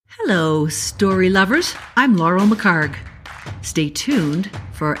Hello, story lovers. I'm Laurel McHargue. Stay tuned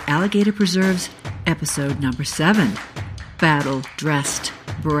for Alligator Preserves episode number 7, Battle-Dressed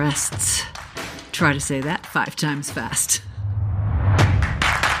Breasts. Try to say that 5 times fast.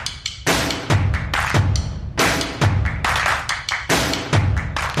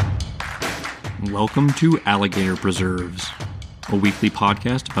 Welcome to Alligator Preserves, a weekly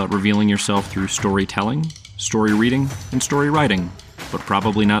podcast about revealing yourself through storytelling, story reading, and story writing, but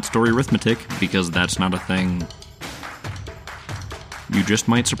probably not story arithmetic because that's not a thing. You just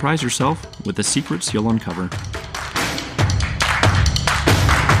might surprise yourself with the secrets you'll uncover.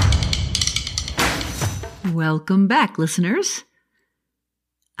 Welcome back, listeners.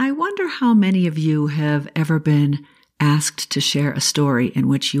 I wonder how many of you have ever been asked to share a story in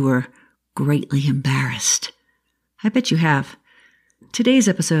which you were greatly embarrassed. I bet you have. Today's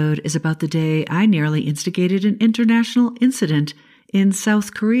episode is about the day I nearly instigated an international incident in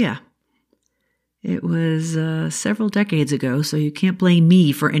South Korea. It was several decades ago, so you can't blame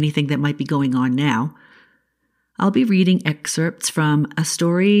me for anything that might be going on now. I'll be reading excerpts from a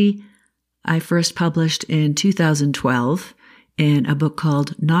story I first published in 2012 in a book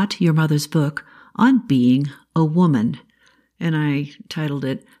called Not Your Mother's Book on Being a Woman, and I titled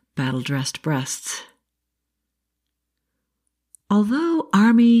it Battle-Dressed Breasts. Although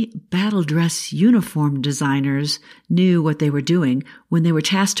Army battle dress uniform designers knew what they were doing when they were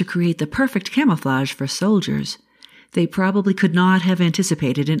tasked to create the perfect camouflage for soldiers, they probably could not have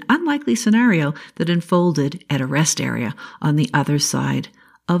anticipated an unlikely scenario that unfolded at a rest area on the other side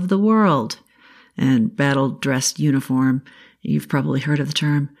of the world. And battle-dressed uniform, you've probably heard of the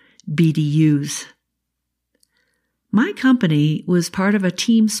term BDUs. My company was part of a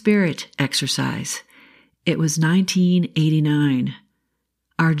team spirit exercise. It was 1989.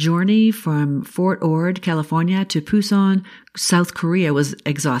 Our journey from Fort Ord, California to Pusan, South Korea was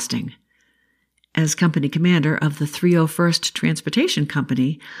exhausting. As company commander of the 301st Transportation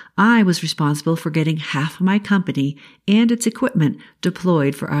Company, I was responsible for getting half my company and its equipment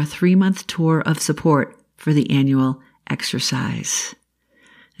deployed for our 3-month tour of support for the annual exercise.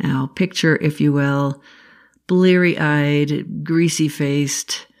 Now, picture, if you will, bleary-eyed,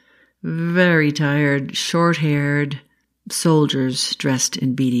 greasy-faced, very tired, short-haired soldiers dressed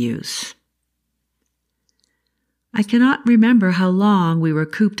in BDUs. I cannot remember how long we were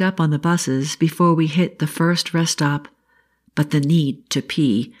cooped up on the buses before we hit the first rest stop, but the need to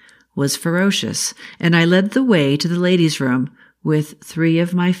pee was ferocious, and I led the way to the ladies' room with 3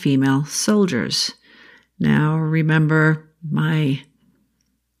 of my female soldiers. Now, remember my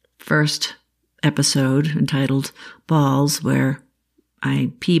first episode entitled Balls, where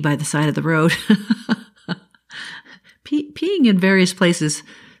I pee by the side of the road. Peeing in various places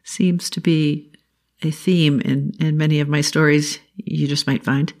seems to be a theme in many of my stories you just might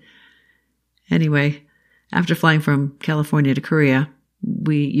find. Anyway, after flying from California to Korea,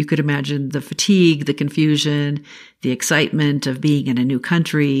 you could imagine the fatigue, the confusion, the excitement of being in a new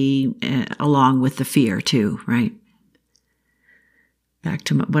country, along with the fear too, right? Back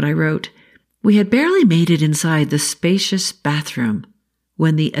to what I wrote. We had barely made it inside the spacious bathroom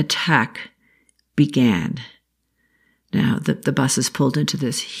when the attack began. Now, the buses pulled into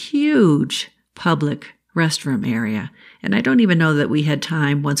this huge public restroom area, and I don't even know that we had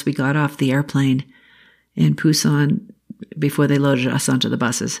time once we got off the airplane in Pusan before they loaded us onto the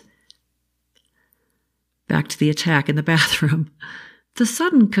buses. Back to the attack in the bathroom. The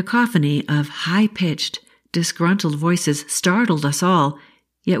sudden cacophony of high-pitched, disgruntled voices startled us all,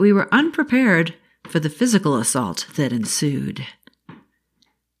 yet we were unprepared for the physical assault that ensued.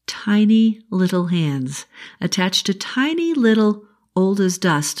 Tiny little hands attached to tiny little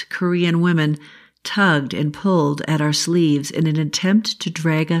old-as-dust Korean women tugged and pulled at our sleeves in an attempt to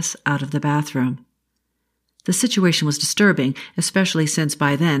drag us out of the bathroom. The situation was disturbing, especially since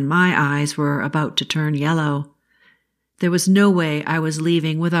by then my eyes were about to turn yellow. There was no way I was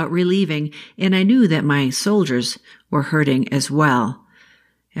leaving without relieving, and I knew that my soldiers were hurting as well.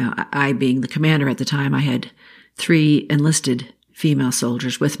 I being the commander at the time, I had 3 enlisted female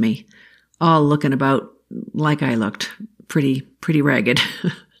soldiers with me, all looking about like I looked, pretty ragged.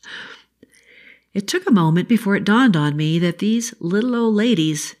 It took a moment before it dawned on me that these little old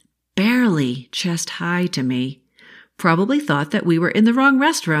ladies, barely chest high to me, probably thought that we were in the wrong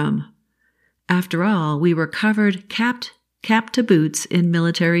restroom. After all, we were covered cap to boots in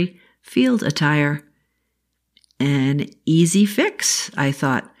military field attire. An easy fix, I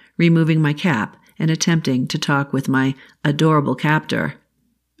thought, removing my cap and attempting to talk with my adorable captor.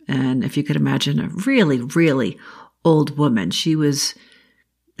 And if you could imagine, a really, really old woman. She was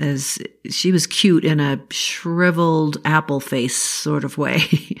as she was cute in a shriveled apple face sort of way.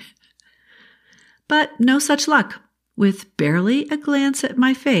 But no such luck. With barely a glance at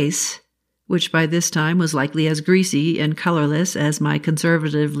my face, which by this time was likely as greasy and colorless as my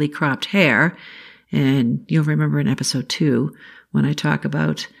conservatively cropped hair, and you'll remember in episode 2 when I talk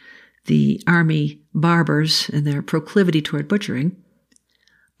about the army barbers and their proclivity toward butchering,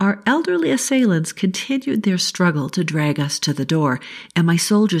 our elderly assailants continued their struggle to drag us to the door, and my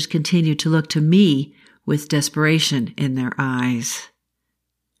soldiers continued to look to me with desperation in their eyes.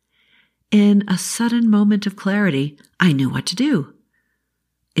 In a sudden moment of clarity, I knew what to do.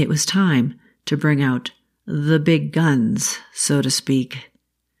 It was time to bring out the big guns, so to speak.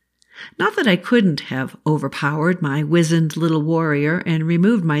 Not that I couldn't have overpowered my wizened little warrior and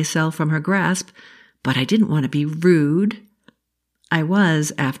removed myself from her grasp, but I didn't want to be rude. I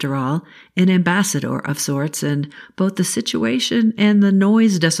was, after all, an ambassador of sorts, and both the situation and the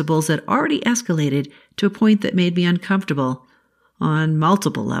noise decibels had already escalated to a point that made me uncomfortable on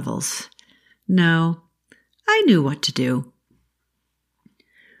multiple levels. No, I knew what to do.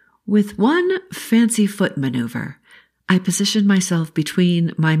 With one fancy foot maneuver, I positioned myself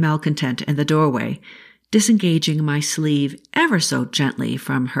between my malcontent and the doorway, disengaging my sleeve ever so gently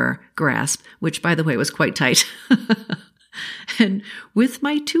from her grasp, which, by the way, was quite tight. And with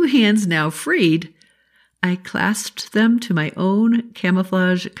my 2 hands now freed, I clasped them to my own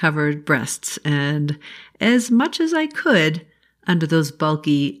camouflage-covered breasts, and as much as I could, under those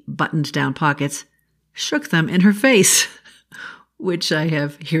bulky, buttoned-down pockets, shook them in her face, which I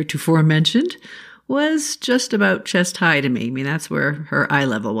have heretofore mentioned was just about chest-high to me. I mean, that's where her eye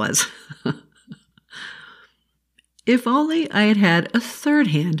level was. If only I had had a third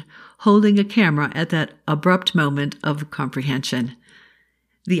hand holding a camera at that abrupt moment of comprehension.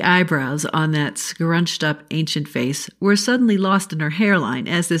 The eyebrows on that scrunched-up ancient face were suddenly lost in her hairline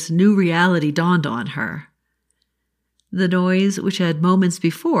as this new reality dawned on her. The noise, which had moments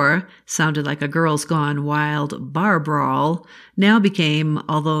before sounded like a girls gone wild bar brawl, now became,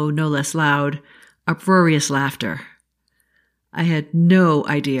 although no less loud, uproarious laughter. I had no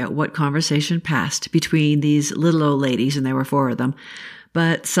idea what conversation passed between these little old ladies, and there were 4 of them,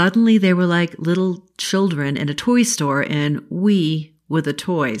 but suddenly they were like little children in a toy store, and we were the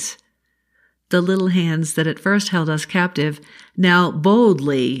toys. The little hands that at first held us captive now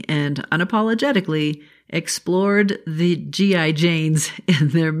boldly and unapologetically explored the G.I. Janes in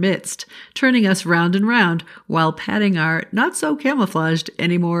their midst, turning us round and round while patting our not-so-camouflaged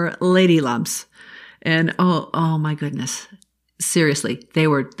anymore lady lumps. And oh my goodness. Seriously, they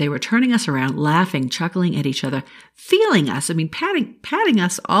were turning us around, laughing, chuckling at each other, feeling us. I mean, patting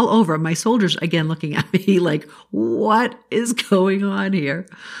us all over. My soldiers, again, looking at me like, what is going on here?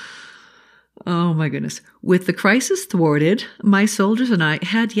 Oh my goodness. With the crisis thwarted, my soldiers and I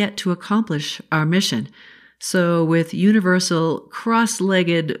had yet to accomplish our mission. So with universal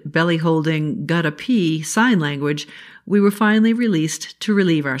cross-legged, belly-holding, gotta-pee sign language, we were finally released to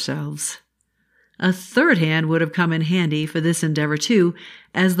relieve ourselves. A third hand would have come in handy for this endeavor too,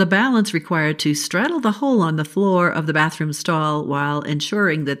 as the balance required to straddle the hole on the floor of the bathroom stall while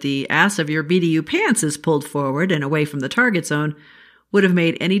ensuring that the ass of your BDU pants is pulled forward and away from the target zone would have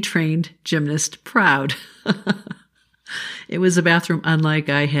made any trained gymnast proud. It was a bathroom unlike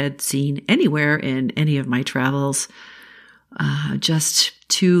I had seen anywhere in any of my travels. Just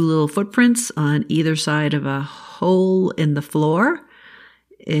 2 little footprints on either side of a hole in the floor.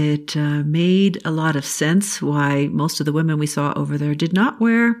 It made a lot of sense why most of the women we saw over there did not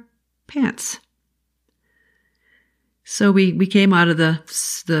wear pants. So we came out of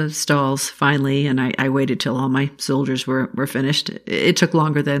the stalls finally, and I waited till all my soldiers were finished. It took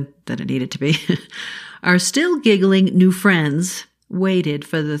longer than it needed to be. Our still giggling new friends waited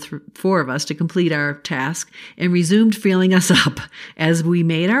for the 4 of us to complete our task and resumed feeling us up as we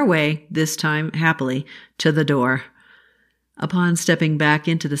made our way, this time happily, to the door. Upon stepping back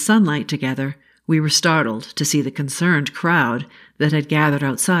into the sunlight together, we were startled to see the concerned crowd that had gathered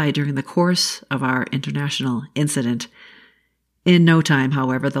outside during the course of our international incident. In no time,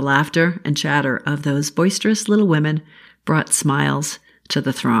 however, the laughter and chatter of those boisterous little women brought smiles to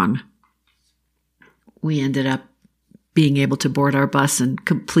the throng. We ended up being able to board our bus and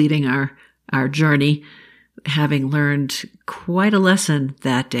completing our journey, having learned quite a lesson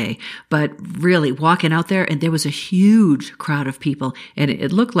that day. But really, walking out there, and there was a huge crowd of people, and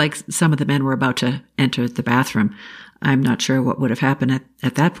it looked like some of the men were about to enter the bathroom. I'm not sure what would have happened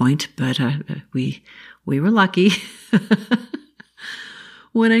at that point, but we were lucky.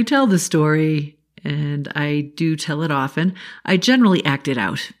 When I tell the story, and I do tell it often, I generally act it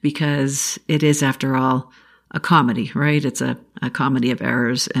out because it is, after all, comedy, right? It's a comedy of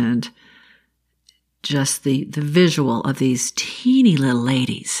errors, and just the visual of these teeny little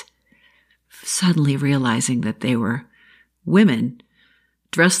ladies suddenly realizing that they were women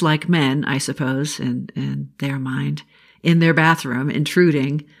dressed like men, I suppose, in their mind, in their bathroom,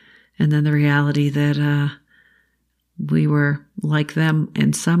 intruding, and then the reality that we were like them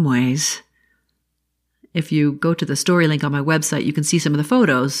in some ways. If you go to the story link on my website, you can see some of the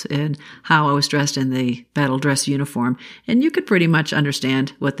photos and how I was dressed in the battle dress uniform, and you could pretty much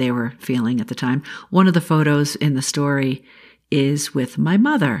understand what they were feeling at the time. One of the photos in the story is with my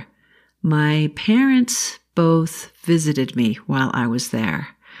mother. My parents both visited me while I was there.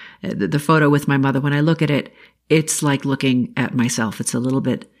 The photo with my mother, when I look at it, it's like looking at myself. It's a little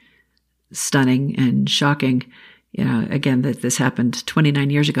bit stunning and shocking. You know, again, that this happened 29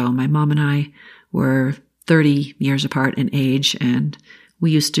 years ago. My mom and I were 30 years apart in age, and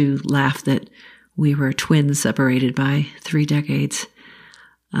we used to laugh that we were twins separated by 3 decades.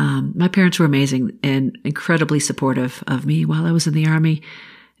 My parents were amazing and incredibly supportive of me while I was in the Army.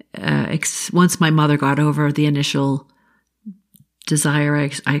 Once my mother got over the initial desire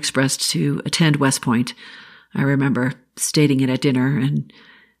I expressed to attend West Point, I remember stating it at dinner, and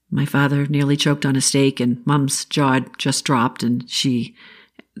my father nearly choked on a steak, and Mom's jaw just dropped, and she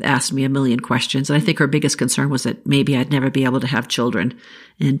asked me a million questions. And I think her biggest concern was that maybe I'd never be able to have children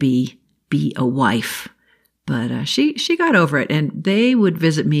and be a wife. But she got over it, and they would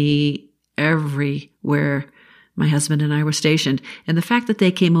visit me everywhere my husband and I were stationed. And the fact that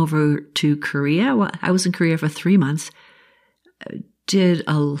they came over to Korea, well, I was in Korea for 3 months, did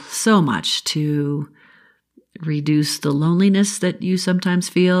so much to reduce the loneliness that you sometimes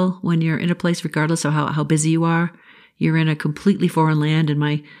feel when you're in a place, regardless of how busy you are. You're in a completely foreign land, and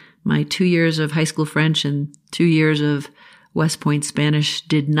my 2 years of high school French and 2 years of West Point Spanish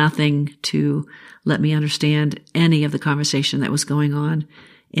did nothing to let me understand any of the conversation that was going on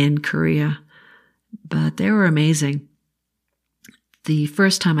in Korea. But they were amazing. The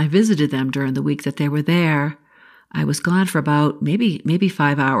first time I visited them during the week that they were there, I was gone for about maybe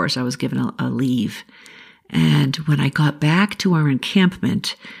 5 hours. I was given a leave. And when I got back to our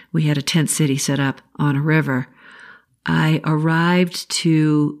encampment, we had a tent city set up on a river. I arrived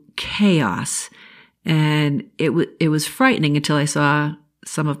to chaos, and it was frightening until I saw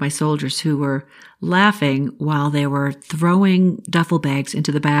some of my soldiers who were laughing while they were throwing duffel bags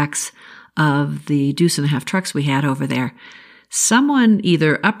into the backs of the deuce-and-a-half trucks we had over there. Someone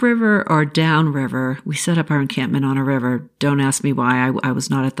either upriver or downriver, we set up our encampment on a river. Don't ask me why. I was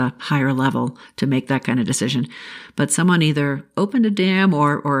not at the higher level to make that kind of decision. But someone either opened a dam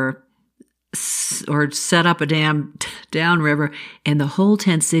or set up a dam downriver, and the whole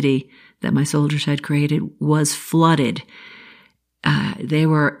tent city that my soldiers had created was flooded. They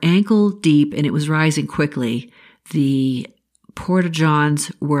were ankle deep, and it was rising quickly. The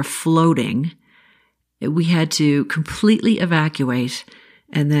porta-johns were floating. We had to completely evacuate.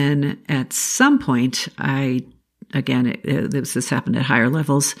 And then at some point, this happened at higher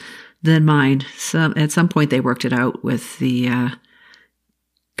levels than mine. At some point, they worked it out with the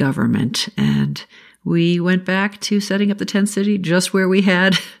government, and we went back to setting up the tent city just where we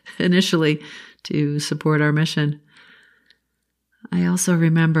had initially to support our mission. I also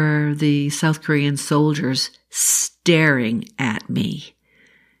remember the South Korean soldiers staring at me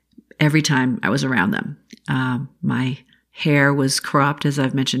every time I was around them. My hair was cropped, as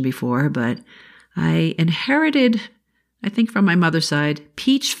I've mentioned before, but I inherited, I think from my mother's side,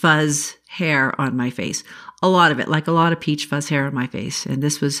 peach fuzz hair on my face. A lot of it, like a lot of peach fuzz hair on my face. And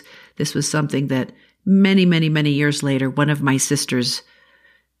this was something that many, many, many years later, one of my sisters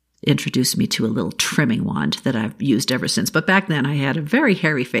introduced me to a little trimming wand that I've used ever since. But back then I had a very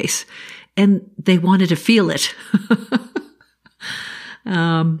hairy face, and they wanted to feel it.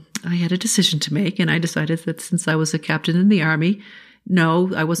 I had a decision to make, and I decided that since I was a captain in the Army,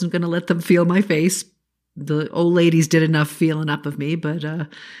 no, I wasn't going to let them feel my face. The old ladies did enough feeling up of me, but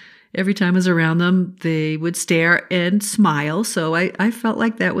every time I was around them, they would stare and smile. So I felt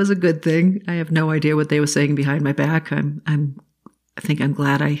like that was a good thing. I have no idea what they were saying behind my back. I think I'm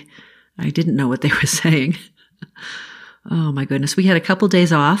glad I didn't know what they were saying. Oh my goodness. We had a couple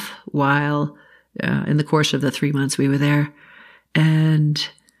days off while in the course of the 3 months we were there, and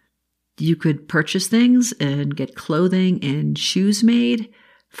you could purchase things and get clothing and shoes made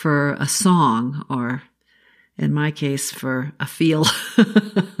for a song, or in my case, for a feel.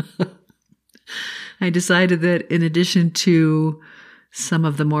 I decided that in addition to some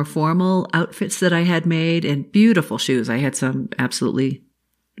of the more formal outfits that I had made and beautiful shoes, I had some absolutely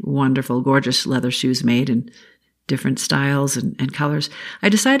wonderful, gorgeous leather shoes made in different styles and colors. I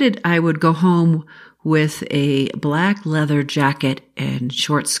decided I would go home with a black leather jacket and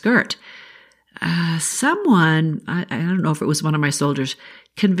short skirt. Someone, I don't know if it was one of my soldiers,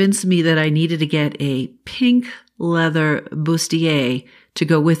 convinced me that I needed to get a pink leather bustier to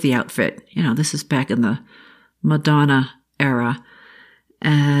go with the outfit. This is back in the Madonna era.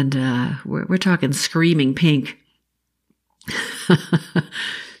 And we're talking screaming pink.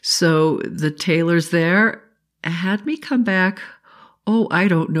 So the tailors there had me come back, I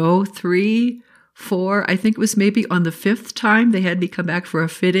don't know, 3, 4, I think it was maybe on the 5th time they had me come back for a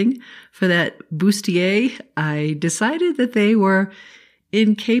fitting for that bustier. I decided that they were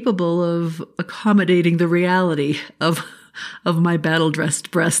incapable of accommodating the reality of my battle-dressed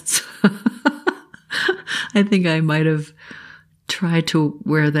breasts. I think I might have tried to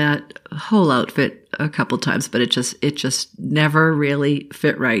wear that whole outfit a couple times, but it just never really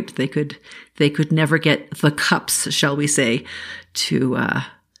fit right. They could never get the cups, shall we say, to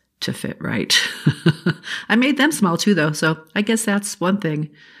fit right. I made them small too, though, so I guess that's one thing.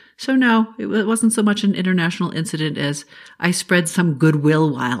 So no, it wasn't so much an international incident as I spread some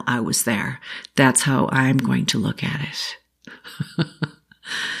goodwill while I was there. That's how I'm going to look at it.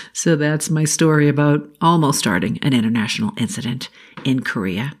 So that's my story about almost starting an international incident in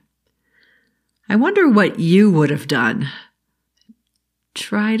Korea. I wonder what you would have done.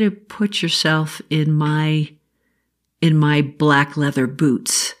 Try to put yourself in my black leather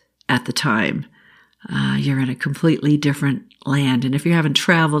boots at the time. You're in a completely different land. And if you haven't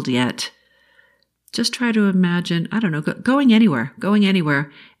traveled yet, just try to imagine, I don't know, going anywhere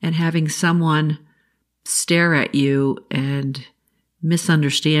and having someone stare at you and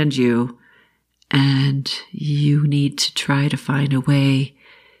misunderstand you, and you need to try to find a way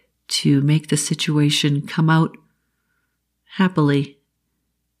to make the situation come out happily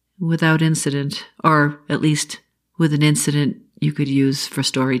without incident, or at least with an incident you could use for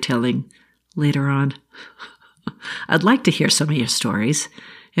storytelling later on. I'd like to hear some of your stories.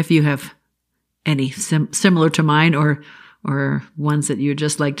 If you have any similar to mine or ones that you'd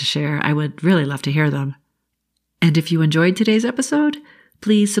just like to share, I would really love to hear them. And if you enjoyed today's episode,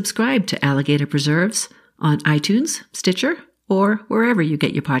 please subscribe to Alligator Preserves on iTunes, Stitcher, or wherever you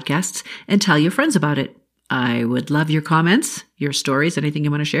get your podcasts, and tell your friends about it. I would love your comments, your stories, anything you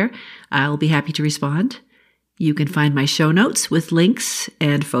want to share. I'll be happy to respond. You can find my show notes with links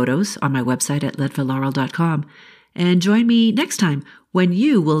and photos on my website at leadvillelaurel.com. And join me next time when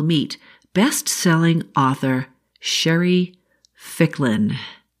you will meet best-selling author Sherry Ficklin.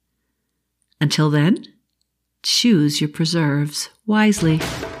 Until then, choose your preserves wisely.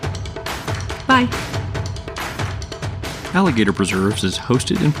 Bye. Alligator Preserves is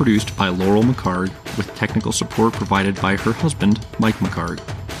hosted and produced by Laurel McCard, with technical support provided by her husband, Mike McCard.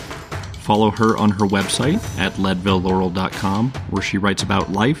 Follow her on her website at leadvillelaurel.com, where she writes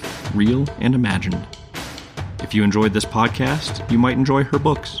about life, real and imagined. If you enjoyed this podcast, you might enjoy her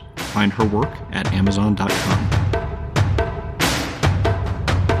books. Find her work at amazon.com.